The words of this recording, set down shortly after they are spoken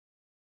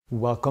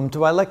Welcome to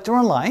iLecture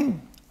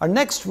Online. Our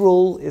next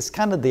rule is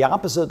kind of the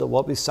opposite of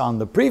what we saw in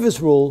the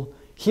previous rule.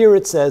 Here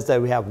it says that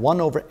we have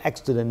 1 over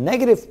x to the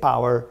negative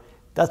power,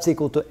 that's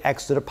equal to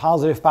x to the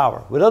positive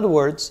power. With other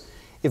words,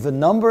 if a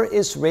number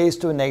is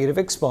raised to a negative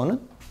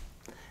exponent,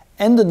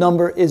 and the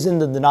number is in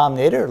the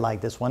denominator,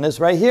 like this one is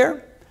right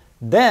here,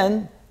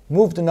 then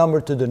move the number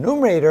to the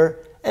numerator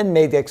and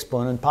make the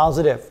exponent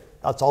positive.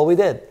 That's all we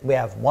did. We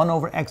have 1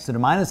 over x to the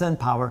minus n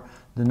power.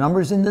 The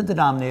number is in the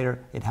denominator.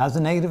 It has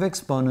a negative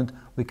exponent.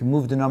 We can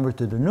move the number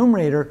to the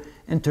numerator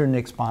and turn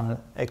the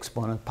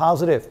exponent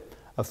positive.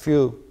 A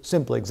few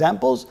simple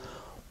examples.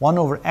 1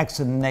 over x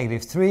to the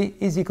negative 3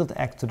 is equal to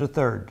x to the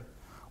third.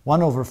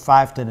 1 over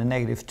 5 to the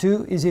negative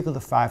 2 is equal to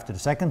 5 to the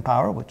second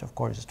power, which of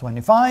course is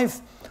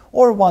 25.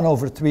 Or 1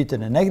 over 3 to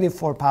the negative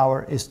 4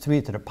 power is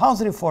 3 to the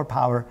positive 4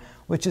 power,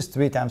 which is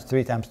 3 times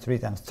 3 times 3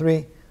 times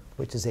 3,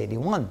 which is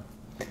 81.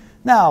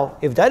 Now,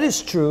 if that is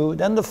true,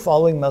 then the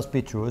following must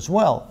be true as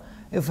well.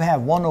 If we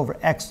have 1 over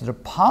x to the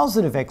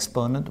positive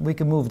exponent, we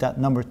can move that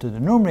number to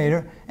the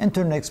numerator and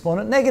turn the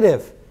exponent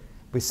negative.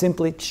 We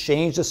simply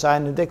change the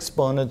sign of the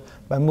exponent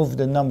by moving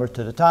the number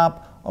to the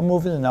top or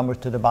moving the number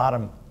to the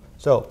bottom.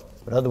 So,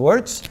 in other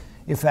words,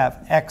 if we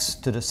have x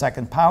to the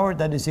second power,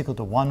 that is equal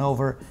to 1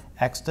 over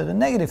x to the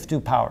negative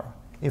 2 power.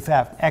 If we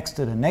have x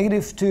to the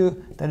negative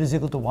 2, that is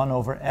equal to 1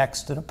 over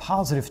x to the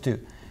positive 2.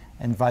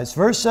 And vice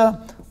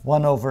versa,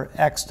 1 over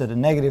x to the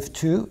negative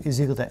 2 is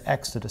equal to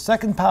x to the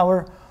second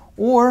power,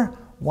 or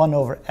 1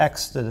 over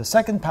x to the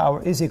second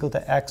power is equal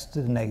to x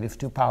to the negative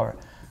 2 power.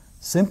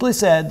 Simply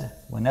said,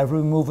 whenever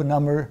we move a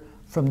number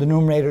from the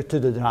numerator to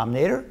the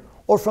denominator,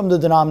 or from the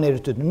denominator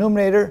to the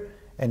numerator,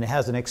 and it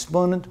has an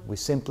exponent, we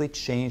simply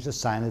change the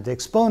sign of the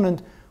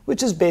exponent,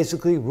 which is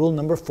basically rule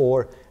number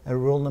 4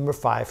 and rule number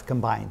 5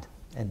 combined.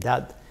 And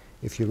that,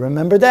 if you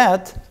remember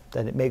that,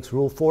 then it makes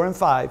rule 4 and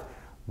 5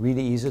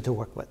 really easy to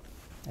work with.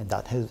 And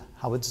that is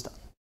how it's done.